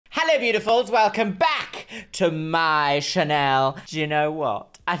Hello, beautifuls. Welcome back to my Chanel. Do you know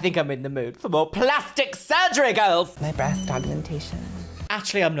what? I think I'm in the mood for more plastic surgery, girls. My breast augmentation.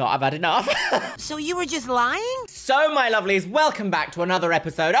 Actually, I'm not. I've had enough. So you were just lying? So, my lovelies, welcome back to another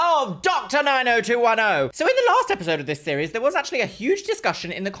episode of Dr. 90210. So in the last episode of this series, there was actually a huge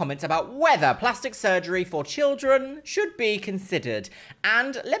discussion in the comments about whether plastic surgery for children should be considered.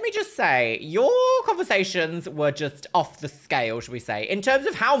 And let me just say, your conversations were just off the scale, shall we say, in terms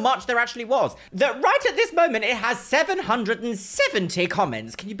of how much there actually was. That right at this moment, it has 770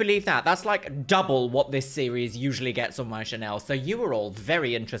 comments. Can you believe that? That's like double what this series usually gets on my Chanel. So you were all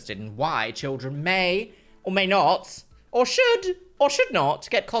very interested in why children may or may not, or should not,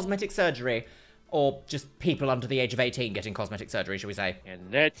 get cosmetic surgery. Or just people under the age of 18 getting cosmetic surgery, shall we say. And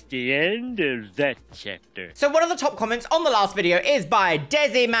that's the end of that chapter. So one of the top comments on the last video is by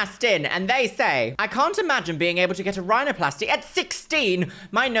Desi Mastin, and they say, I can't imagine being able to get a rhinoplasty at 16.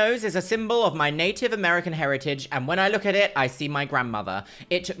 My nose is a symbol of my Native American heritage, and when I look at it, I see my grandmother.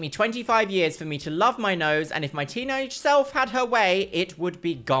 It took me 25 years for me to love my nose, and if my teenage self had her way, it would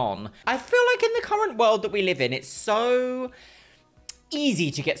be gone. I feel like in the current world that we live in, it's so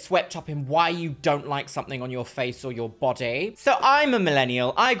easy to get swept up in why you don't like something on your face or your body. So I'm a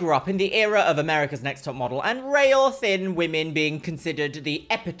millennial. I grew up in the era of America's Next Top Model and rail thin women being considered the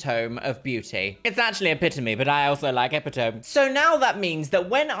epitome of beauty. It's actually epitome, but I also like epitome. So now that means that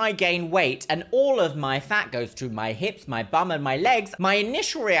when I gain weight and all of my fat goes to my hips, my bum and my legs, my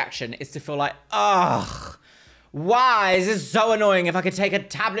initial reaction is to feel like, ugh, why is this so annoying? If I could take a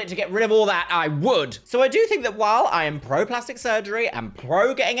tablet to get rid of all that, I would. So I do think that while I am pro plastic surgery and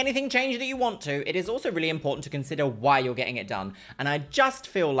pro getting anything changed that you want to, it is also really important to consider why you're getting it done. And I just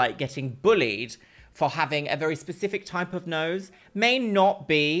feel like getting bullied for having a very specific type of nose may not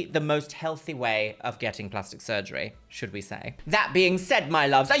be the most healthy way of getting plastic surgery, should we say. That being said, my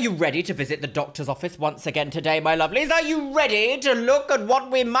loves, are you ready to visit the doctor's office once again today, my lovelies? Are you ready to look at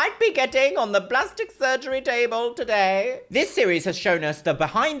what we might be getting on the plastic surgery table today? This series has shown us the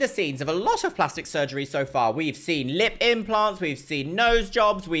behind the scenes of a lot of plastic surgery so far. We've seen lip implants, we've seen nose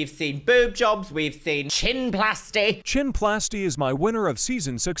jobs, we've seen boob jobs, we've seen chinplasty. Chinplasty is my winner of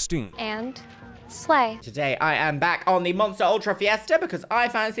season 16. And slay. Today I am back on the Monster Ultra Fiesta because I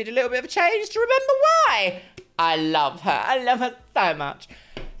fancied a little bit of a change to remember why. I love her. I love her so much.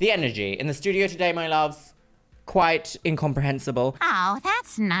 The energy in the studio today, my loves, quite incomprehensible. Oh,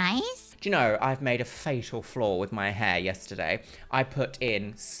 that's nice. Do you know, I've made a fatal flaw with my hair yesterday. I put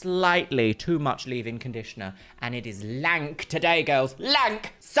in slightly too much leave-in conditioner, and it is lank today, girls.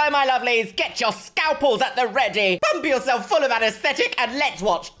 Lank! So, my lovelies, get your scalpels at the ready. Pump yourself full of anesthetic, and let's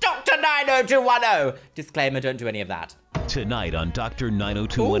watch Dr. 90210. Disclaimer, don't do any of that. Tonight on Dr.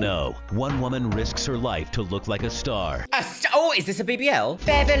 90210, one woman risks her life to look like a star. Oh, is this a BBL?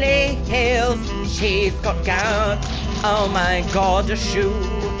 Beverly Hills, she's got gout. Oh my God, a shoe.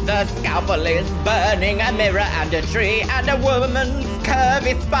 The scalpel is burning, a mirror and a tree, and a woman's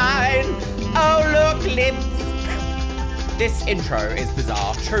curvy spine. Oh, look, lips. This intro is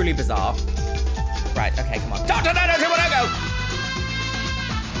bizarre, truly bizarre. Right, okay, come on. Dr. 90210, go!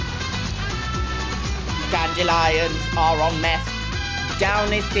 Dandelions are on meth.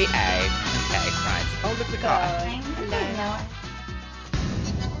 Down is the A. Okay, right. Oh, look at the car. Hello.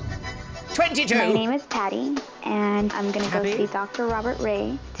 22. My name is Pati, and I'm gonna Tabby? go see Dr. Robert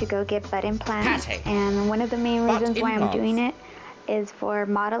Ray to go get butt implants. Pati. And one of the main Butt reasons why I'm implants. doing it is for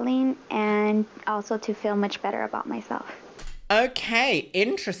modeling and also to feel much better about myself. Okay,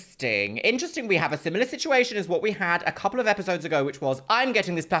 interesting. Interesting, we have a similar situation as what we had a couple of episodes ago, which was, I'm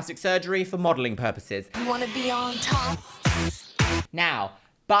getting this plastic surgery for modeling purposes. You wanna be on top? Now,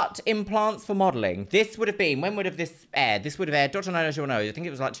 butt implants for modeling. This would have been, when would have this aired? This would have aired, Dr. 90210, I think it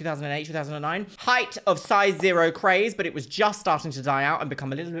was like 2008, 2009. Height of size 0 craze, but it was just starting to die out and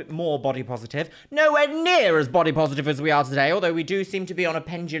become a little bit more body positive. Nowhere near as body positive as we are today, although we do seem to be on a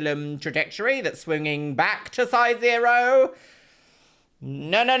pendulum trajectory that's swinging back to size 0.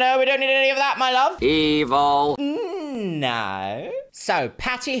 No, no, no, we don't need any of that, my love. Evil. No. So,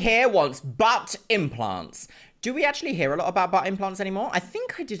 Pati here wants butt implants. Do we actually hear a lot about butt implants anymore? I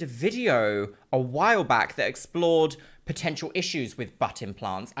think I did a video a while back that explored potential issues with butt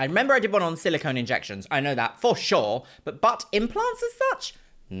implants. I remember I did one on silicone injections. I know that for sure. But butt implants as such?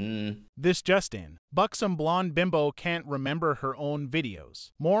 This just in. Buxom blonde bimbo can't remember her own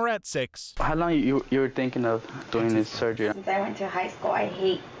videos. More at 6. How long you were thinking of doing this surgery? Since I went to high school, I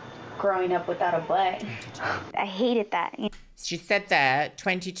hate growing up without a butt. I hated that. She said there,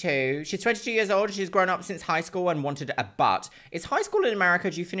 22. She's 22 years old. She's grown up since high school and wanted a butt. Is high school in America,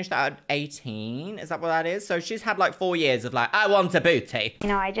 do you finish that at 18? Is that what that is? So she's had like 4 years of like, I want a booty. You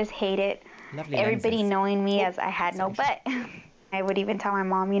know, I just hated everybody lenses. knowing me as I had no butt. I would even tell my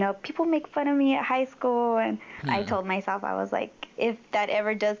mom, you know, people make fun of me at high school. And I told myself, I was like, if that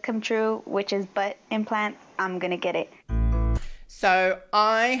ever does come true, which is butt implants, I'm going to get it. So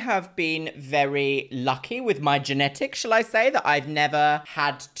I have been very lucky with my genetics, shall I say, that I've never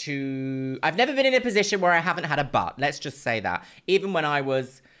been in a position where I haven't had a butt. Let's just say that. Even when I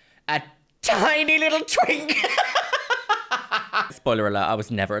was a tiny little twink. Spoiler alert, I was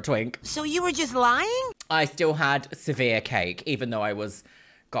never a twink. So you were just lying? I still had severe cake, even though I was,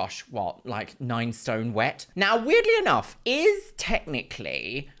 gosh, what, like 9 stone wet? Now, weirdly enough, is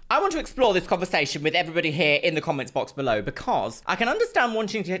technically... I want to explore this conversation with everybody here in the comments box below, because I can understand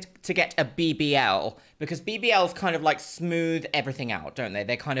wanting to get a BBL, because BBLs kind of like smooth everything out, don't they?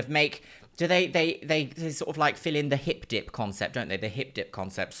 They kind of make... They sort of like fill in the hip dip concept, don't they? The hip dip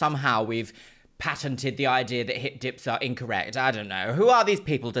concept. Somehow we've patented the idea that hip dips are incorrect. I don't know. Who are these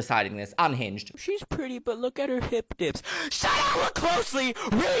people deciding this? Unhinged. She's pretty, but look at her hip dips. Shut up! Look closely!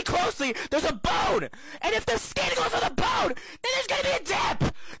 Really closely! There's a bone! And if the skin goes on the bone, then there's gonna be a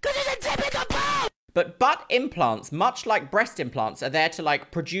dip! Because there's a dip in the bone! But butt implants, much like breast implants, are there to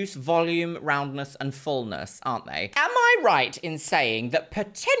like produce volume, roundness, and fullness, aren't they? Am I right in saying that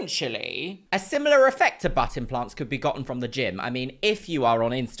potentially a similar effect to butt implants could be gotten from the gym? I mean, if you are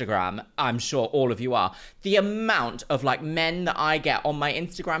on Instagram, I'm sure all of you are, the amount of like men that I get on my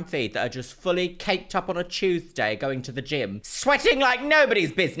Instagram feed that are just fully caked up on a Tuesday going to the gym, sweating like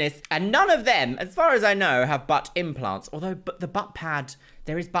nobody's business, and none of them, as far as I know, have butt implants, although the butt pad...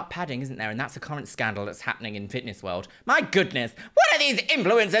 There is butt padding, isn't there? And that's a current scandal that's happening in fitness world. My goodness, what are these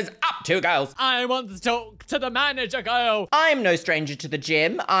influencers up to, girls? I want to talk to the manager, girl. I'm no stranger to the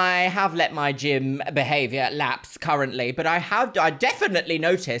gym. I have let my gym behavior lapse currently, but I definitely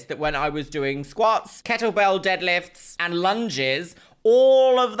noticed that when I was doing squats, kettlebell deadlifts, and lunges,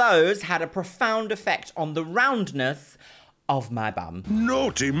 all of those had a profound effect on the roundness of my bum.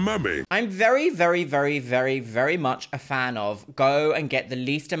 Naughty mummy. I'm very, very, very, very, very much a fan of go and get the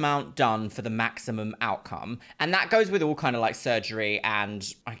least amount done for the maximum outcome. And that goes with all kind of like surgery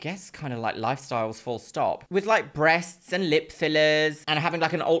and I guess kind of like lifestyles full stop. With like breasts and lip fillers and having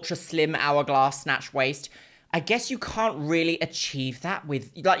like an ultra slim hourglass snatch waist. I guess you can't really achieve that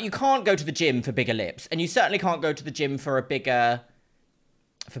with, like, you can't go to the gym for bigger lips and you certainly can't go to the gym for bigger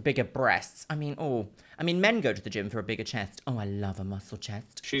breasts. I mean, men go to the gym for a bigger chest. Oh, I love a muscle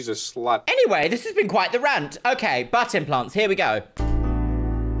chest. She's a slut. Anyway, this has been quite the rant. Okay, butt implants, here we go.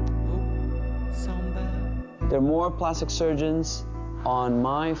 Somber. There are more plastic surgeons on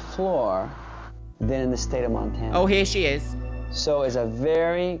my floor than in the state of Montana. Oh, here she is. So it's a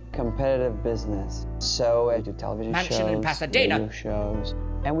very competitive business. So I do television shows, Mansion in Pasadena. radio shows,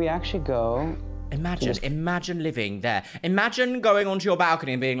 and we actually go... Imagine living there. Imagine going onto your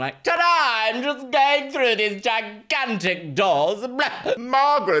balcony and being like, ta-da, I'm just going through these gigantic doors.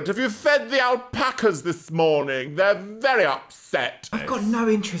 Margaret, have you fed the alpacas this morning? They're very upset. I've got no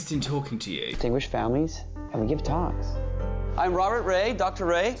interest in talking to you. Distinguished families, and we give talks. I'm Robert Ray, Dr.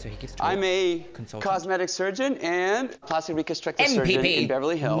 Ray. So he gives talks. I'm a Consultant. cosmetic surgeon and plastic reconstructive surgeon in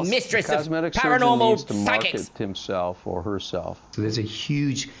Beverly Hills. Mistress of Cosmetic paranormal surgeon needs to psychics. market himself or herself. So there's a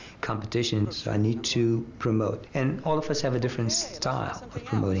huge competition, so I need to promote. And all of us have a different style of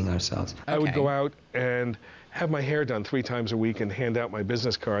promoting ourselves. I would go out and have my hair done 3 times a week and hand out my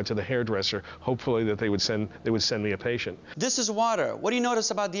business card to the hairdresser, hopefully that they would send me a patient. This is water. What do you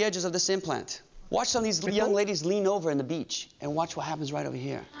notice about the edges of this implant? Watch some of these young ladies lean over in the beach and watch what happens right over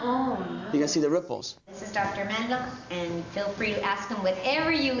here. Oh. You can see the ripples. This is Dr. Mandel, and feel free to ask him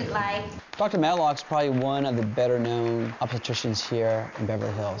whatever you would like. Dr. Matlock's probably one of the better-known obstetricians here in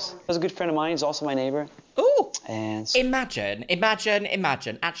Beverly Hills. He was a good friend of mine. He's also my neighbor. Ooh. And Imagine.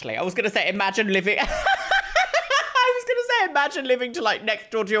 Actually, I was going to say imagine living... Imagine living to like next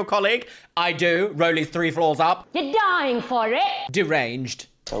door to your colleague. I do. Rolly's 3 floors up. You're dying for it. Deranged.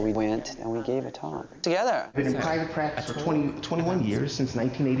 So we went and we gave a talk together. I've been in private practice for 21 years, since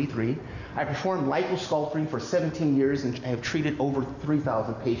 1983. I performed liposculpting for 17 years and I have treated over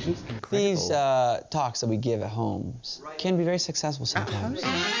 3,000 patients. Incredible. These talks that we give at homes can be very successful sometimes.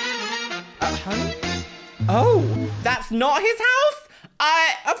 At home? Oh, that's not his house?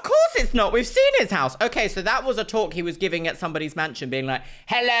 Of course it's not. We've seen his house. Okay, so that was a talk he was giving at somebody's mansion, being like,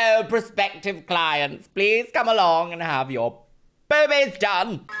 hello, prospective clients. Please come along and have your boobies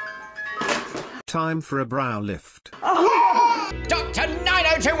done. Time for a brow lift. Dr.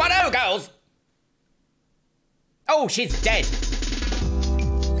 90210, girls! Oh, she's dead.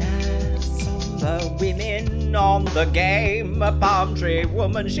 There's some women on the game. A palm tree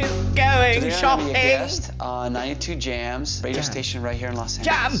woman, she's going shopping. Guest, 92 Jams, radio station right here in Los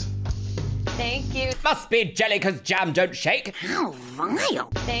Angeles. Jam! Thank you. Must be jelly because jam don't shake. How vile.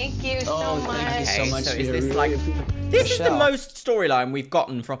 Thank you so much. Thank you so much. So is this like... This is the most storyline we've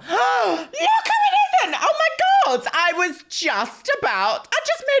gotten from... Look who it isn't! Oh my god! I was just about... I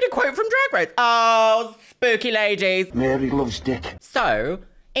just made a quote from Drag Race. Oh, spooky ladies. Mary loves dick. So...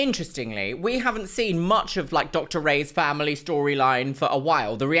 Interestingly, we haven't seen much of like Dr. Ray's family storyline for a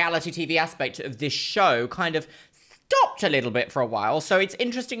while. The reality TV aspect of this show kind of stopped a little bit for a while. So it's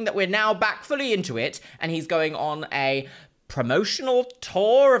interesting that we're now back fully into it and he's going on a promotional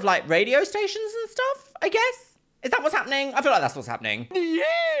tour of like radio stations and stuff, I guess. Is that what's happening? I feel like that's what's happening.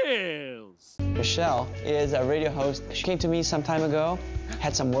 Yes! Michelle is a radio host. She came to me some time ago,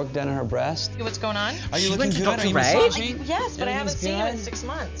 had some work done on her breast. What's going on? Are you She looking went to good? Dr. Are you Ray? massaging? Yes, but I haven't Everything's seen you in good? 6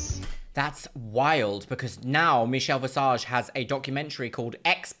 months. That's wild because now Michelle Visage has a documentary called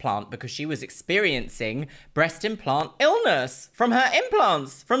Explant because she was experiencing breast implant illness from her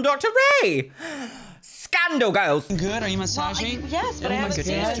implants from Dr. Ray. Scandal, girls. Good? Are you massaging? Yes, but I haven't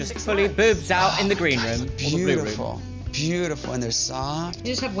seen you in Just 6 fully months. boobs out in the green room. Or the blue room. Beautiful. Beautiful. And they're soft. You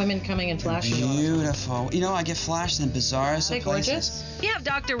just have women coming and flashing you. Beautiful. You know, I get flashed in bizarre They places. gorgeous? You have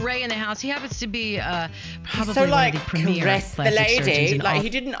Dr. Ray in the house. He happens to be probably So one like, of the premier caress the plastic surgeons lady. in Like, all. he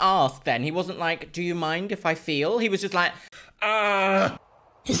didn't ask then. He wasn't like, do you mind if I feel? He was just like,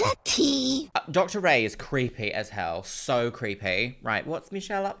 Is that tea? Dr. Ray is creepy as hell. So creepy. Right, what's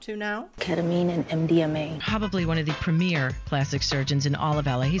Michelle up to now? Ketamine and MDMA. Probably one of the premier plastic surgeons in all of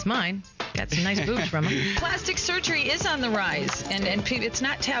LA. He's mine. Got some nice boobs from him. Plastic surgery is on the rise, and it's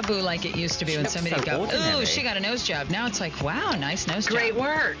not taboo like it used to be when somebody so would go, ordinary. "Ooh, she got a nose job." Now it's like, "Wow, nice nose job." Great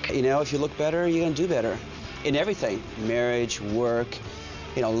work. You know, if you look better, you're going to do better. In everything. Marriage, work,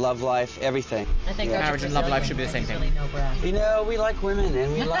 you know, love life, everything. I think Marriage and love life should be the same thing. Really no bra. You know, we like women,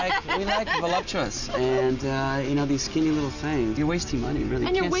 and we like voluptuous, and you know, these skinny little things. You're wasting money, really.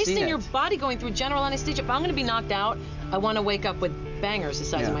 And you're Can't see wasting it. your body going through general anesthesia. If I'm going to be knocked out, I want to wake up with bangers the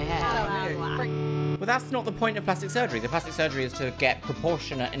size of my head. Well, that's not the point of plastic surgery. The plastic surgery is to get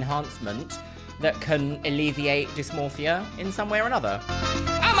proportionate enhancement that can alleviate dysmorphia in some way or another.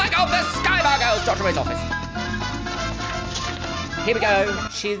 Oh my god, the Skybar Girls! Dr. Ray's office. Here we go.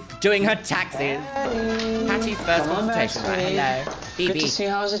 She's doing her taxes. Pati's first consultation. Right, hello. Good to BB. see you.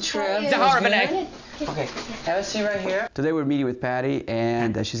 How was the trip? Zahara. Okay, have a seat right here. Today we're meeting with Patti,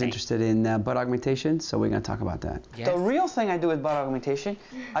 and she's interested in butt augmentation, so we're going to talk about that. Yes. The real thing I do with butt augmentation,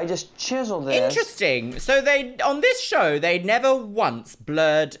 I just chisel this. Interesting. So on this show, they never once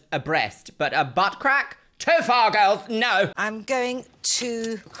blurred a breast, but a butt crack? Too far, girls. No. I'm going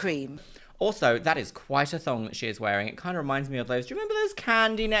to cream. Also, that is quite a thong that she is wearing. It kind of reminds me of those. Do you remember those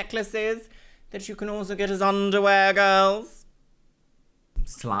candy necklaces that you can also get as underwear, girls?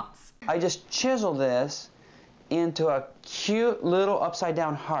 Sluts. I just chisel this into a cute little upside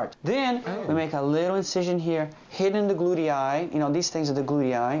down heart. Then we make a little incision here, hidden the glutei. You know, these things are the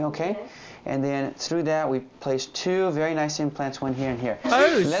glutei, okay? And then through that, we place two very nice implants, one here and here.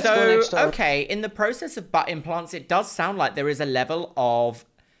 Oh, Let's go next door. okay. In the process of butt implants, it does sound like there is a level of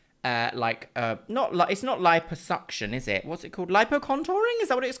it's not liposuction, is it? What's it called? Lipocontouring? Is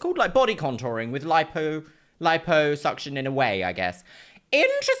that what it's called? Like body contouring with liposuction in a way, I guess.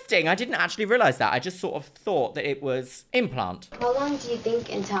 Interesting. I didn't actually realize that. I just sort of thought that it was implant. How long do you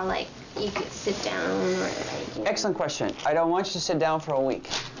think until, like, you could sit down or, like... Excellent question. I don't want you to sit down for a week.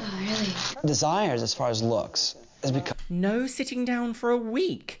 Oh, really? Desires, as far as looks, is because... No sitting down for a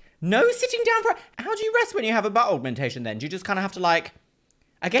week. No sitting down for... How do you rest when you have a butt augmentation then? Do you just kind of have to like...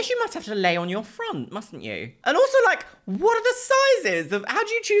 I guess you must have to lay on your front, mustn't you? And also like, what are the sizes of... How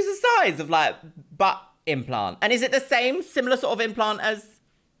do you choose the size of like butt implant? And is it the same similar sort of implant as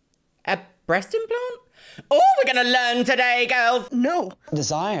a breast implant? Oh, we're gonna learn today, girls. No.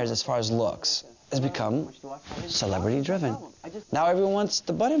 Desires, as far as looks, has become celebrity driven. Now everyone wants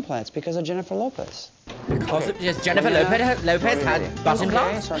the butt implants because of Jennifer Lopez. Because of just Jennifer Lopez had butt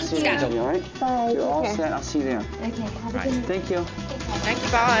implants? So I'll see you Scandal. later, all right? Bye. You're all Okay. set. I'll see you there. Okay, have a Right. good night. Thank you. Thank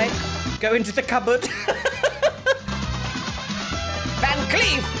you, bye. Go into the cupboard. Van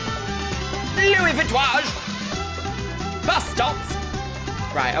Cleef. Louis Vuitton. Bus stops.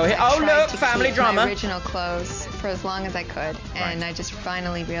 Right, oh look, family drama. My original clothes for as long as I could, and I just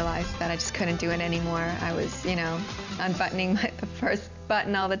finally realized that I just couldn't do it anymore. I was, you know, unbuttoning the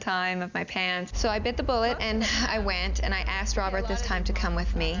button all the time of my pants. So I bit the bullet and I went and I asked Robert this time to come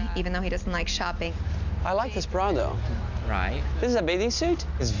with me, even though he doesn't like shopping. I like this bra though. Right. This is a bathing suit?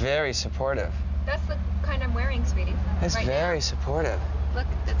 It's very supportive. That's the kind I'm wearing, sweetie. It's very supportive. Look,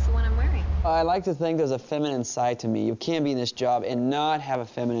 that's the one I'm wearing. I like to think there's a feminine side to me. You can't be in this job and not have a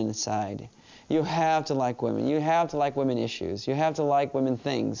feminine side. You have to like women. You have to like women issues. You have to like women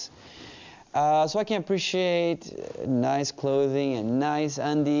things. So I can appreciate nice clothing and nice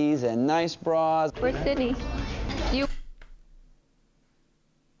undies and nice bras. Where's Sydney?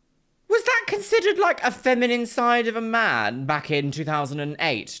 Was that considered like a feminine side of a man back in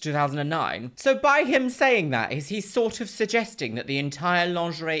 2008, 2009? So by him saying that, is he sort of suggesting that the entire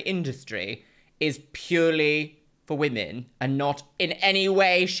lingerie industry is purely for women and not in any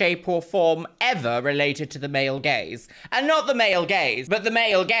way, shape or form ever related to the male gaze? And not the male gaze, but the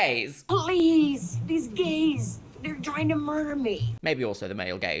male gaze. Please, these gays, they're trying to murder me. Maybe also the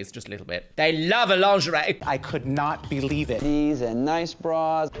male gaze, just a little bit. They love a lingerie. I could not believe it. These and nice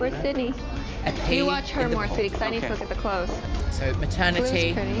bras. Where's Sydney? You watch her more, sweetie, because I need to look at the clothes. So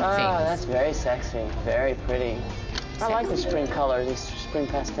maternity. Pretty. Oh, that's very sexy. Very pretty. I like the spring colors, these spring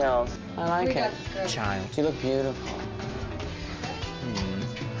pastels. I like it. Child. You look beautiful.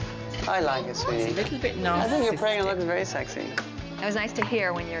 I like it, sweetie. It's a little bit narcissistic. I think you're pregnant looks very sexy. It was nice to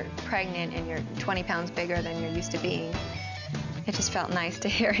hear when you're pregnant and you're 20 pounds bigger than you're used to being. It just felt nice to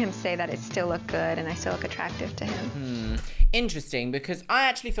hear him say that it still looked good and I still look attractive to him. Interesting, because I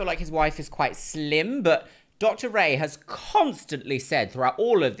actually feel like his wife is quite slim, but Dr. Ray has constantly said throughout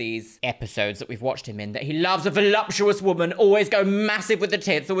all of these episodes that we've watched him in that he loves a voluptuous woman, always go massive with the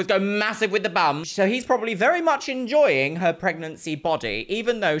tits, always go massive with the bum. So he's probably very much enjoying her pregnancy body,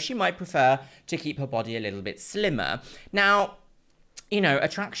 even though she might prefer to keep her body a little bit slimmer. Now, you know,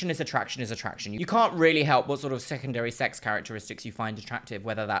 attraction is attraction is attraction. You can't really help what sort of secondary sex characteristics you find attractive,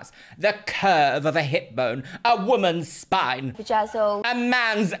 whether that's the curve of a hip bone, a woman's spine, a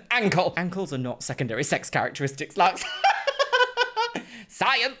man's ankle. Ankles are not secondary sex characteristics, Lux.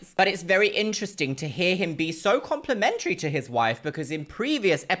 Science! But it's very interesting to hear him be so complimentary to his wife, because in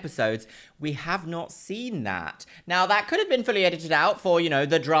previous episodes, we have not seen that. Now, that could have been fully edited out for, you know,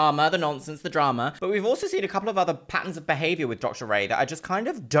 the drama, the nonsense, the drama, but we've also seen a couple of other patterns of behavior with Dr. Ray that I just kind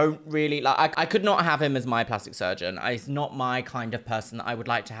of don't really like. I could not have him as my plastic surgeon. He's not my kind of person that I would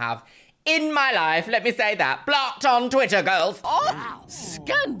like to have in my life, let me say that. Blocked on Twitter, girls. Oh,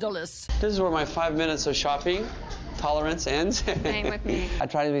 scandalous. This is where my 5 minutes of shopping tolerance ends. Same with me. I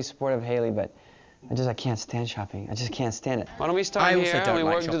try to be supportive of Haley, but I can't stand shopping. I just can't stand it. Why don't we start I here also don't and we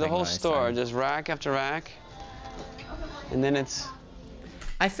like work through the whole shopping, store, just rack after rack, and then it's...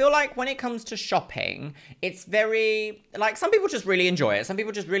 I feel like when it comes to shopping, it's very, like, some people just really enjoy it. Some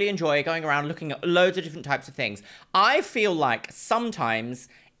people just really enjoy going around looking at loads of different types of things. I feel like sometimes,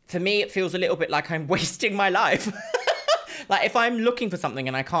 for me, it feels a little bit like I'm wasting my life. Like, if I'm looking for something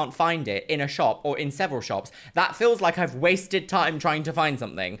and I can't find it in a shop or in several shops, that feels like I've wasted time trying to find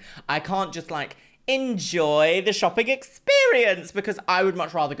something. I can't just, like, enjoy the shopping experience, because I would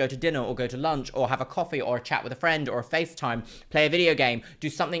much rather go to dinner or go to lunch or have a coffee or a chat with a friend or a FaceTime, play a video game, do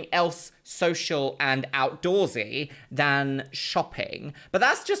something else social and outdoorsy than shopping. But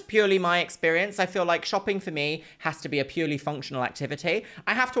that's just purely my experience. I feel like shopping for me has to be a purely functional activity.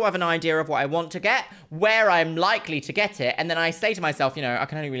 I have to have an idea of what I want to get, where I'm likely to get it, and then I say to myself, you know, I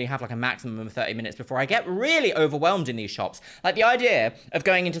can only really have like a maximum of 30 minutes before I get really overwhelmed in these shops. Like the idea of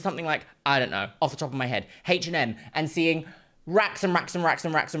going into something like, I don't know, off the top of my head, H&M, and seeing racks and racks and racks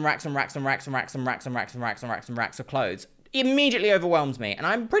and racks and racks and racks and racks and racks and racks and racks and racks and racks and racks of clothes immediately overwhelms me. And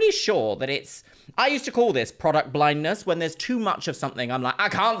I'm pretty sure that it's, I used to call this product blindness. When there's too much of something, I'm like, I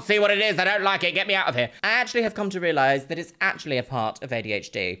can't see what it is, I don't like it, get me out of here. I actually have come to realize that it's actually a part of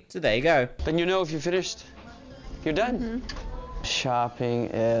ADHD. So there you go. Then you know if you're finished, you're done. Shopping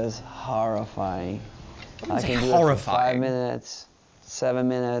is horrifying. I can do it for 5 minutes, 7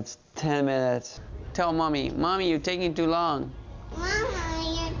 minutes, 10 minutes. Tell mommy, mommy, you're taking too long. Mama,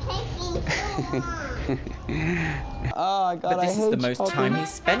 you're taking too long. Oh, God, but this is the most time he's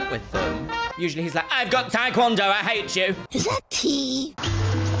spent with them. Usually he's like, I've got taekwondo, I hate you. Is that tea?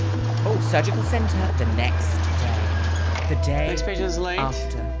 Oh, surgical center the next day. The day Next patient is late.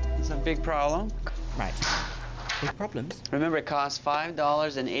 after. It's a big problem. Right. Big problems. Remember, it costs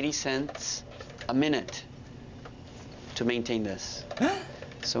 $5.80 a minute to maintain this.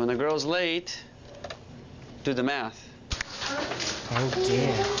 So when the girl's late, do the math. Oh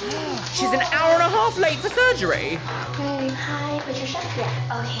dear. She's an hour and a half late for surgery. Hey. Hi, what's your chef yet?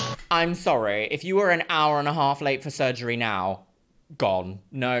 Okay. I'm sorry, if you were an hour and a half late for surgery now, gone.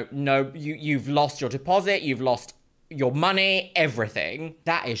 No, you've lost your deposit, you've lost your money, everything.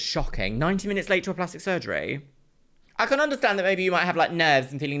 That is shocking. 90 minutes late to a plastic surgery. I can understand that maybe you might have like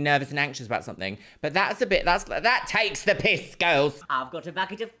nerves and feeling nervous and anxious about something, but that's a bit, that takes the piss, girls. I've got a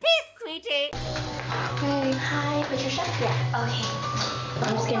bucket of piss, sweetie. Hey, hi, Patricia. Yeah, okay.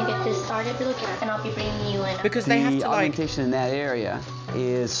 I'm just gonna get this started, and I'll be bringing you in. Because they have to The augmentation in that area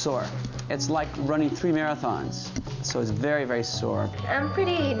is sore. It's like running 3 marathons. So it's very, very sore. I'm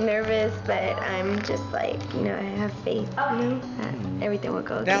pretty nervous, but I'm just like, you know, I have faith, you know, that everything will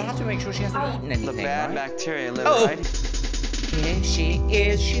go okay. They'll have to make sure she hasn't eaten anything, The bad right? bacteria live Oh. right. Here she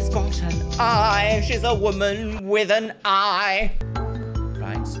is, she's got an eye. She's a woman with an eye.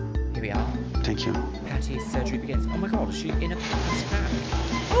 Right, here we are. Thank you. Pati's surgery begins. Oh my god, is she in a plastic bag?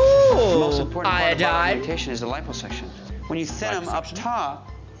 The Ooh, most important part of iodine. augmentation is the liposuction. When you thin them up top,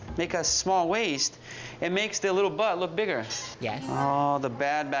 make a small waist, it makes the little butt look bigger. Yes. Oh, the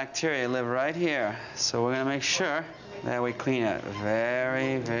bad bacteria live right here. So we're gonna make sure that we clean it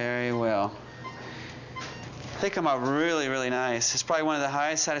very, very well. They come out really, really nice. It's probably one of the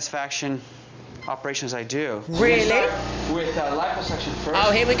highest satisfaction operations I do. Really? With liposuction first.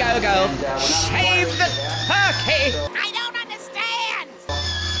 Oh, here we go, girls. And, Shave the turkey. I don't understand.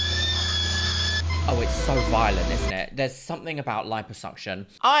 Oh, it's so violent, isn't it? There's something about liposuction.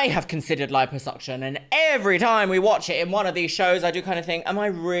 I have considered liposuction, and every time we watch it in one of these shows, I do kind of think, am I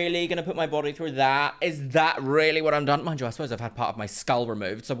really going to put my body through that? Is that really what I'm done? Mind you, I suppose I've had part of my skull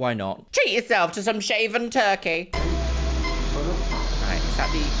removed, so why not? Treat yourself to some shaven turkey. Right, is that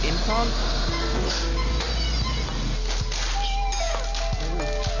the implant?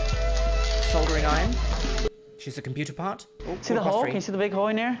 Soldering iron. She's a computer part. Oh, see the hole? Can you see the big hole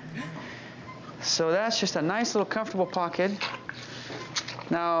in there? So that's just a nice little comfortable pocket.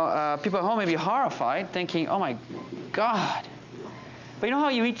 Now, people at home may be horrified, thinking, oh my God. But you know how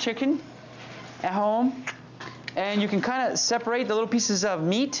you eat chicken at home? And you can kind of separate the little pieces of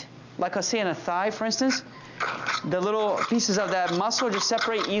meat, like I say in a thigh, for instance. The little pieces of that muscle just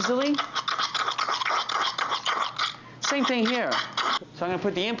separate easily. Same thing here. So I'm going to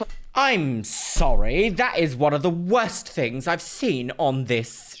put the implant. I'm sorry, that is one of the worst things I've seen on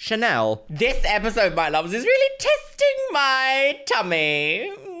this Chanel. This episode, my loves, is really testing my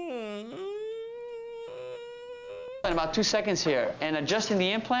tummy. In about 2 seconds here, and adjusting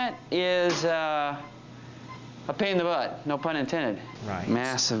the implant is a pain in the butt, no pun intended. Right.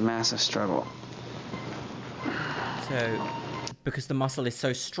 Massive, massive struggle. So, because the muscle is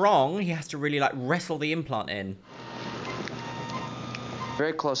so strong, he has to really like wrestle the implant in.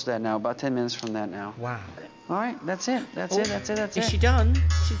 Very close to that now, about 10 minutes from that now. Wow. All right, that's it. That's it, that's it, that's it. Is she done?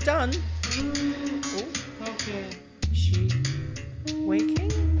 She's done. Okay. Is she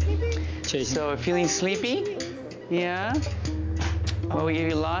waking, maybe? So, feeling sleepy? Yeah? Well, we give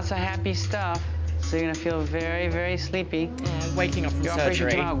you lots of happy stuff, so you're gonna feel very, very sleepy. Waking up from Your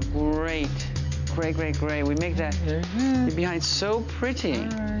surgery. operation came out great. Great, great, great. We make that your behind so pretty.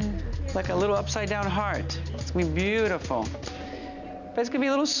 Like a little upside down heart. It's gonna be beautiful. But it's gonna be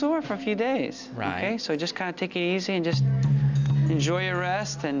a little sore for a few days. Right. Okay, so just kind of take it easy and just enjoy your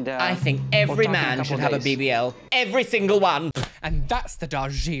rest. And I think every man should have a BBL. Every single one. And that's the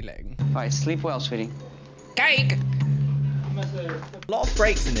Darjeeling. All right, sleep well, sweetie. Cake! A lot of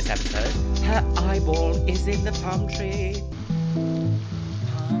breaks in this episode. Her eyeball is in the palm tree.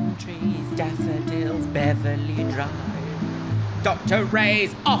 Palm trees, daffodils, Beverly Drive. Dr.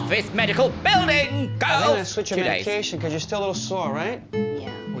 Ray's office medical building. Go! I'm gonna switch your 2 days. medication because you're still a little sore, right?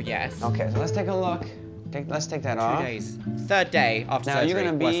 Yeah. Well, yes. Okay, so let's take a look. Let's take that 2 off. days. 3rd day after Now surgery. you're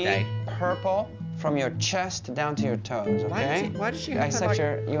gonna Worst be day. purple from your chest down to your toes. Okay? Why did she I have to, set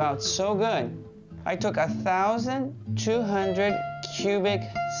like... you out so good. I took 1,200 cubic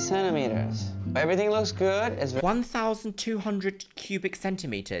centimeters. Everything looks good. 1,200 cubic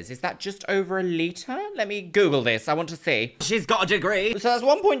centimeters. Is that just over a litre? Let me Google this. I want to see. She's got a degree. So that's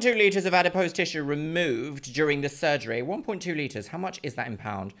 1.2 litres of adipose tissue removed during the surgery. 1.2 litres. How much is that in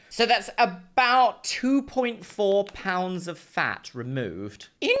pound? So that's about 2.4 pounds of fat removed.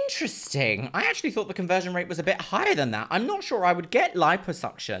 Interesting. I actually thought the conversion rate was a bit higher than that. I'm not sure I would get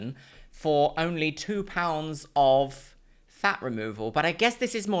liposuction for only 2 pounds of fat removal, but I guess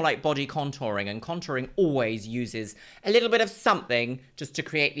this is more like body contouring, and contouring always uses a little bit of something just to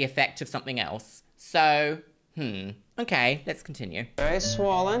create the effect of something else. So, okay, let's continue. Very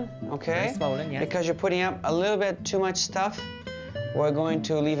swollen, okay? Very swollen, yes. Because you're putting up a little bit too much stuff, we're going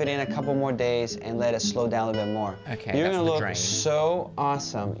to leave it in a couple more days and let it slow down a little bit more. Okay, you're that's gonna the look drain. so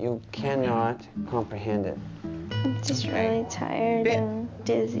awesome. You cannot comprehend it. I'm just really tired and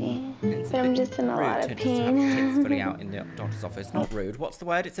dizzy. But I'm just in a lot of Rude to just have the tits pain. fully out in the doctor's office. Not rude. What's the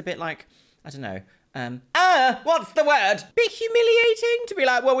word? It's a bit like, I don't know, What's the word? Bit humiliating to be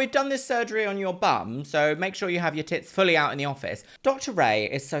like, well, we've done this surgery on your bum, so make sure you have your tits fully out in the office. Dr. Ray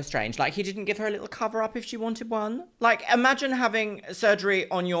is so strange. Like, he didn't give her a little cover up if she wanted one. Like, imagine having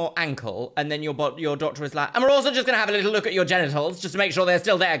surgery on your ankle, and then your doctor is like, and we're also just gonna have a little look at your genitals, just to make sure they're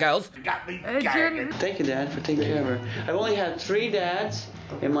still there, girls. Thank you, Dad, for taking care of her. I've only had 3 dads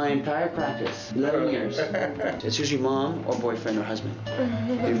in my entire practice, 11 years. It's usually mom or boyfriend or husband.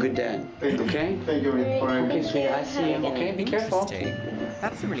 You're a good dad, okay? Thank you for okay, sweetie, I see you, okay? Be careful.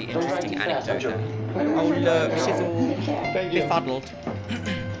 That's a really interesting anecdote there. Oh, look, she's all befuddled.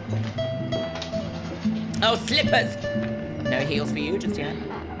 Oh, slippers! No heels for you just yet.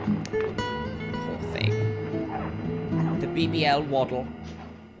 Poor thing. The BBL waddle.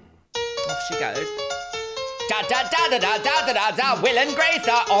 Off she goes. Da da da da da da da da da. Will and Grace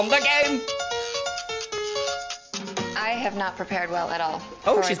are on the game. I have not prepared well at all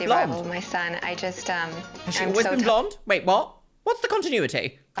Oh, for she's the blonde. arrival of my son. I just Has she I'm always so been blonde? Wait, what? What's the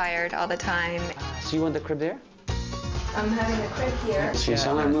continuity? tired all the time. So you want the crib there? I'm having a crib here.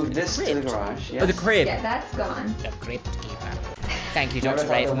 So I'm gonna move this to the garage. Yes. Oh, the crib. Yeah, that's gone. The crib keeper. Thank you, Dr.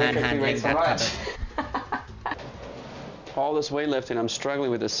 Ray, for manhandling that cupboard. All this weightlifting, I'm struggling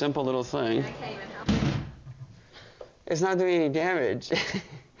with a simple little thing. It's not doing any damage.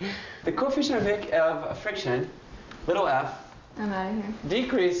 The coefficient of friction, little f, I'm out of here.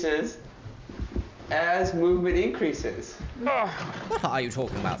 decreases as movement increases. What are you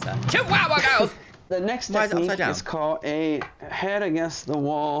talking about, sir? Chihuahua girls! The next Why is it technique upside down? is called a head against the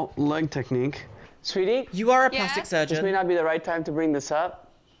wall leg technique. Sweetie? You are a plastic surgeon. This may not be the right time to bring this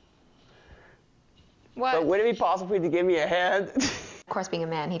up. What? But would it be possible for you to give me a hand? Of course, being a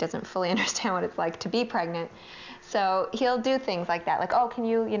man, he doesn't fully understand what it's like to be pregnant. So he'll do things like that, like, oh, can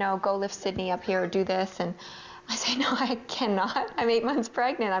you, go lift Sydney up here or do this? And I say, no, I cannot. I'm 8 months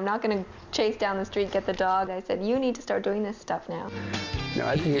pregnant. I'm not going to chase down the street, get the dog. I said, you need to start doing this stuff now. No,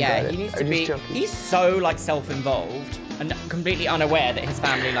 I think Yeah, he needs to be. He's so self-involved and completely unaware that his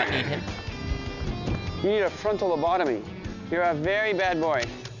family need him. You need a frontal lobotomy. You're a very bad boy.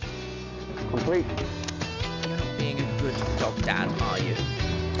 Complete. You're not being a good dog dad, are you?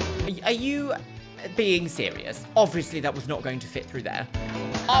 Are you being serious? Obviously, that was not going to fit through there.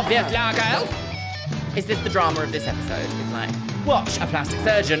 Obviously, girls. Is this the drama of this episode? It's like, watch a plastic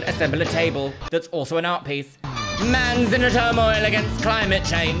surgeon assemble a table that's also an art piece. Man's in a turmoil against climate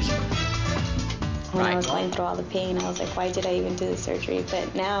change. When I was going through all the pain, I was like, why did I even do the surgery?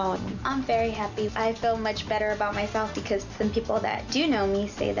 But now I'm very happy. I feel much better about myself because some people that do know me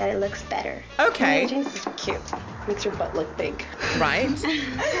say that it looks better. Okay. It's cute. Makes your butt look big. Right.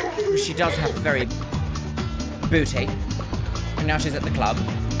 She does have very booty. And now she's at the club.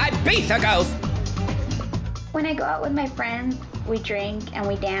 Ibiza, girls! When I go out with my friends, we drink and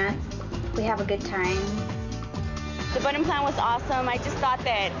we dance. We have a good time. The butt implant was awesome. I just thought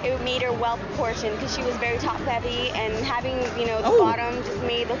that it made her well proportioned because she was very top heavy, and having, the bottom just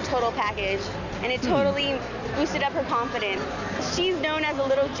made the total package. And it totally boosted up her confidence. She's known as a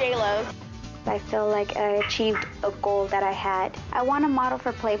little J-Lo. I feel like I achieved a goal that I had. I want to model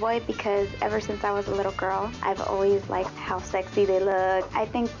for Playboy because ever since I was a little girl, I've always liked how sexy they look. I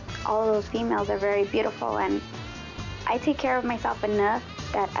think all of those females are very beautiful, and I take care of myself enough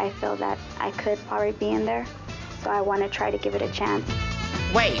that I feel that I could probably be in there. So I want to try to give it a chance.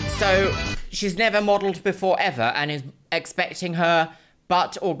 Wait, so she's never modeled before ever and is expecting her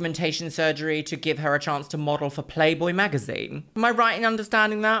butt augmentation surgery to give her a chance to model for Playboy magazine? Am I right in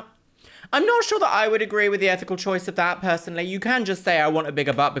understanding that? I'm not sure that I would agree with the ethical choice of that, personally. You can just say, I want a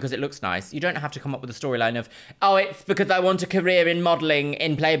bigger butt because it looks nice. You don't have to come up with a storyline of, oh, it's because I want a career in modeling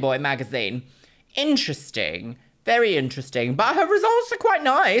in Playboy magazine. Interesting. Very interesting. But her results are quite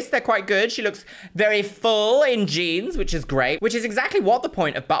nice. They're quite good. She looks very full in jeans, which is great. Which is exactly what the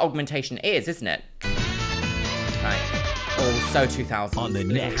point of butt augmentation is, isn't it? Right. Oh, so 2000. On the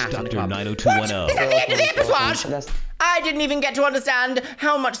next Dr. 90210. Is that the end of the episode? I didn't even get to understand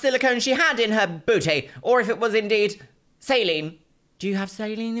how much silicone she had in her booty, or if it was indeed saline. Do you have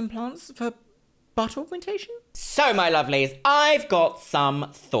saline implants for butt augmentation? So, my lovelies, I've got some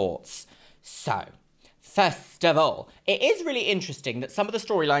thoughts. So, first of all, it is really interesting that some of the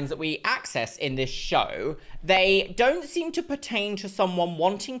storylines that we access in this show, they don't seem to pertain to someone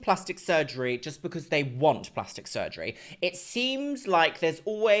wanting plastic surgery just because they want plastic surgery. It seems like there's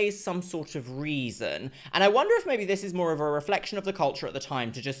always some sort of reason. And I wonder if maybe this is more of a reflection of the culture at the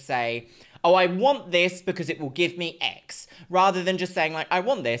time to just say, oh, I want this because it will give me X, rather than just saying, like, I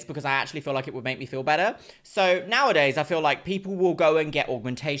want this because I actually feel like it would make me feel better. So nowadays, I feel like people will go and get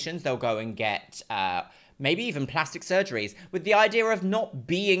augmentations. They'll go and get maybe even plastic surgeries, with the idea of not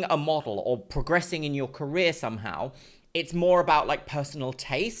being a model or progressing in your career somehow. It's more about like personal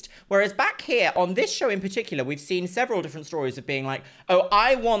taste. Whereas back here on this show in particular, we've seen several different stories of being like, oh,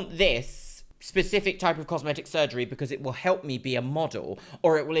 I want this specific type of cosmetic surgery because it will help me be a model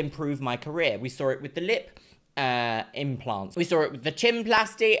or it will improve my career. We saw it with the lip implants. We saw it with the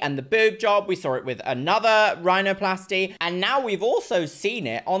chinplasty and the boob job. We saw it with another rhinoplasty. And now we've also seen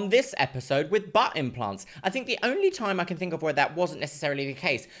it on this episode with butt implants. I think the only time I can think of where that wasn't necessarily the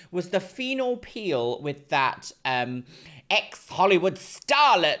case was the phenol peel with that ex-Hollywood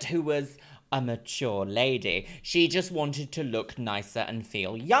starlet who was a mature lady. She just wanted to look nicer and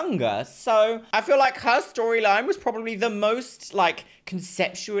feel younger. So I feel like her storyline was probably the most like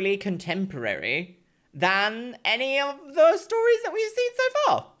conceptually contemporary than any of the stories that we've seen so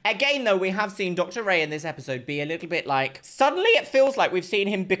far. Again, though, we have seen Dr. Ray in this episode be a little bit like, suddenly it feels like we've seen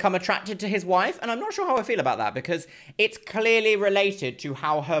him become attracted to his wife, and I'm not sure how I feel about that, because it's clearly related to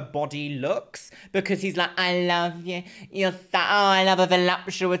how her body looks, because he's like, I love you, you're so, oh, I love a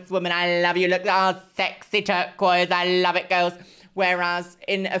voluptuous woman, I love you, look, oh, sexy turquoise, I love it, girls. Whereas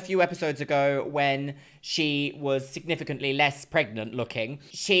in a few episodes ago, when she was significantly less pregnant looking,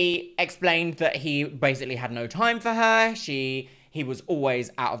 she explained that he basically had no time for her. He was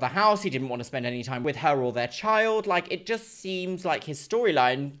always out of the house. He didn't want to spend any time with her or their child. Like, it just seems like his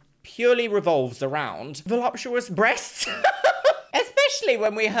storyline purely revolves around voluptuous breasts. Especially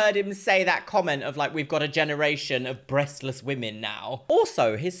when we heard him say that comment of like, we've got a generation of breastless women now.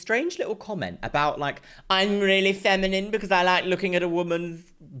 Also, his strange little comment about like, I'm really feminine because I like looking at a woman's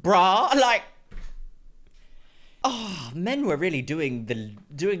bra. Like, oh, men were really doing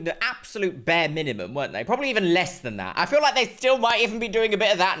the absolute bare minimum, weren't they? Probably even less than that. I feel like they still might even be doing a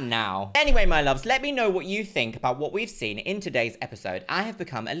bit of that now. Anyway, my loves, let me know what you think about what we've seen in today's episode. I have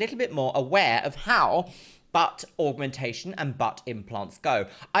become a little bit more aware of how butt augmentation and butt implants go.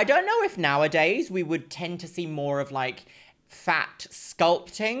 I don't know if nowadays we would tend to see more of like fat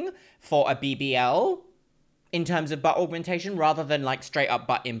sculpting for a BBL in terms of butt augmentation rather than like straight up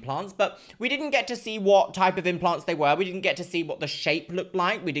butt implants, but we didn't get to see what type of implants they were. We didn't get to see what the shape looked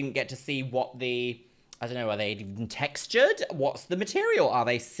like. We didn't get to see what the, I don't know, are they even textured? What's the material? Are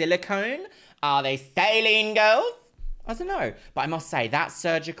they silicone? Are they saline, girls? I don't know, but I must say that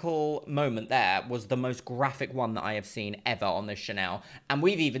surgical moment there was the most graphic one that I have seen ever on this Chanel. And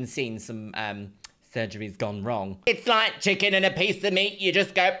we've even seen some surgeries gone wrong. It's like chicken and a piece of meat. You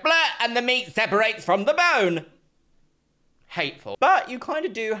just go blah, and the meat separates from the bone. Hateful. But you kind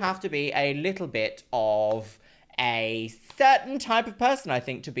of do have to be a little bit of a certain type of person, I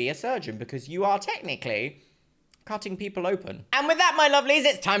think, to be a surgeon, because you are technically cutting people open. And with that, my lovelies,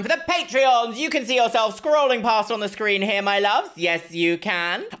 it's time for the Patreons. You can see yourself scrolling past on the screen here, my loves. Yes, you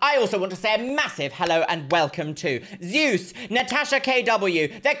can. I also want to say a massive hello and welcome to Zeus, Natasha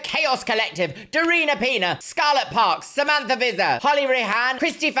KW, The Chaos Collective, Dorina Pina, Scarlett Parks, Samantha Vizza, Holly Rehan,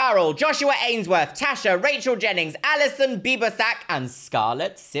 Christy Farrell, Joshua Ainsworth, Tasha, Rachel Jennings, Alison Biebersack, and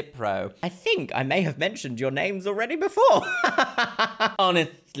Scarlett Cipro. I think I may have mentioned your names already before.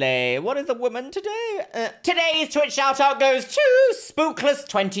 Honestly, what is a woman to do? Today's Twitch shout-out goes to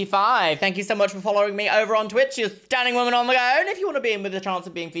Spookless25. Thank you so much for following me over on Twitch, you stunning woman on the go. And if you want to be in with a chance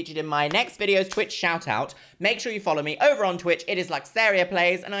of being featured in my next video's Twitch shout-out, make sure you follow me over on Twitch. It is Luxeria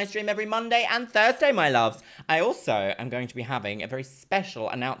Plays, and I stream every Monday and Thursday, my loves. I also am going to be having a very special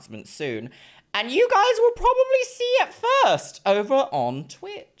announcement soon, and you guys will probably see it first over on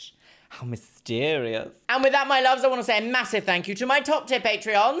Twitch. How mysterious. And with that, my loves, I want to say a massive thank you to my top tier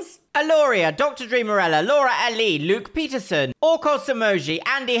Patreons. Aloria, Dr. Dreamerella, Laura Ali, Luke Peterson, Orkos Emoji,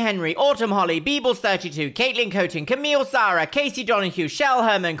 Andy Henry, Autumn Holly, Beebles32, Caitlin Coating, Camille Sarah, Casey Donahue, Shell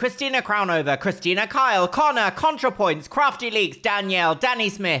Herman, Christina Crownover, Christina Kyle, Connor, ContraPoints, Crafty Leaks, Danielle, Danny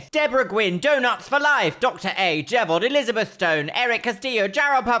Smith, Deborah Gwynn, Donuts for Life, Dr. A, Jevod, Elizabeth Stone, Eric Castillo,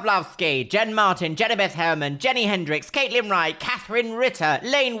 Jarrell Pavlovsky, Jen Martin, Jenabeth Herman, Jenny Hendricks, Caitlin Wright, Catherine Ritter,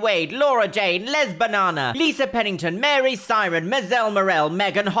 Lane Wade, Laura Jane, Les Banana, Lisa Pennington, Mary Siren, Mazel Morell,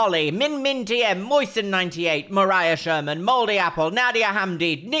 Megan Holly, Min Min TM, Moisten98, Mariah Sherman, Moldy Apple, Nadia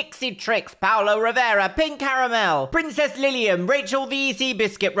Hamdi, Nixie Tricks, Paolo Rivera, Pink Caramel, Princess Lilium, Rachel VEC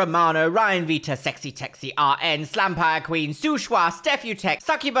Biscuit, Romano, Ryan Vita, Sexy Texy RN, Slampire Queen, Sushwa, Steffutech,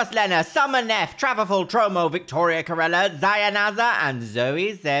 Succubus Lena, Summer Neff, Travaful Tromo, Victoria Corella, Zayanaza, and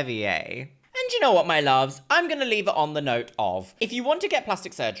Zoe Zevier. And you know what, my loves? I'm going to leave it on the note of, if you want to get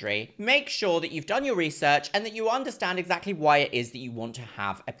plastic surgery, make sure that you've done your research and that you understand exactly why it is that you want to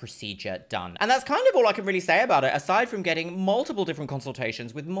have a procedure done. And that's kind of all I can really say about it, aside from getting multiple different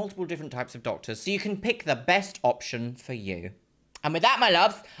consultations with multiple different types of doctors, so you can pick the best option for you. And with that, my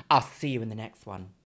loves, I'll see you in the next one.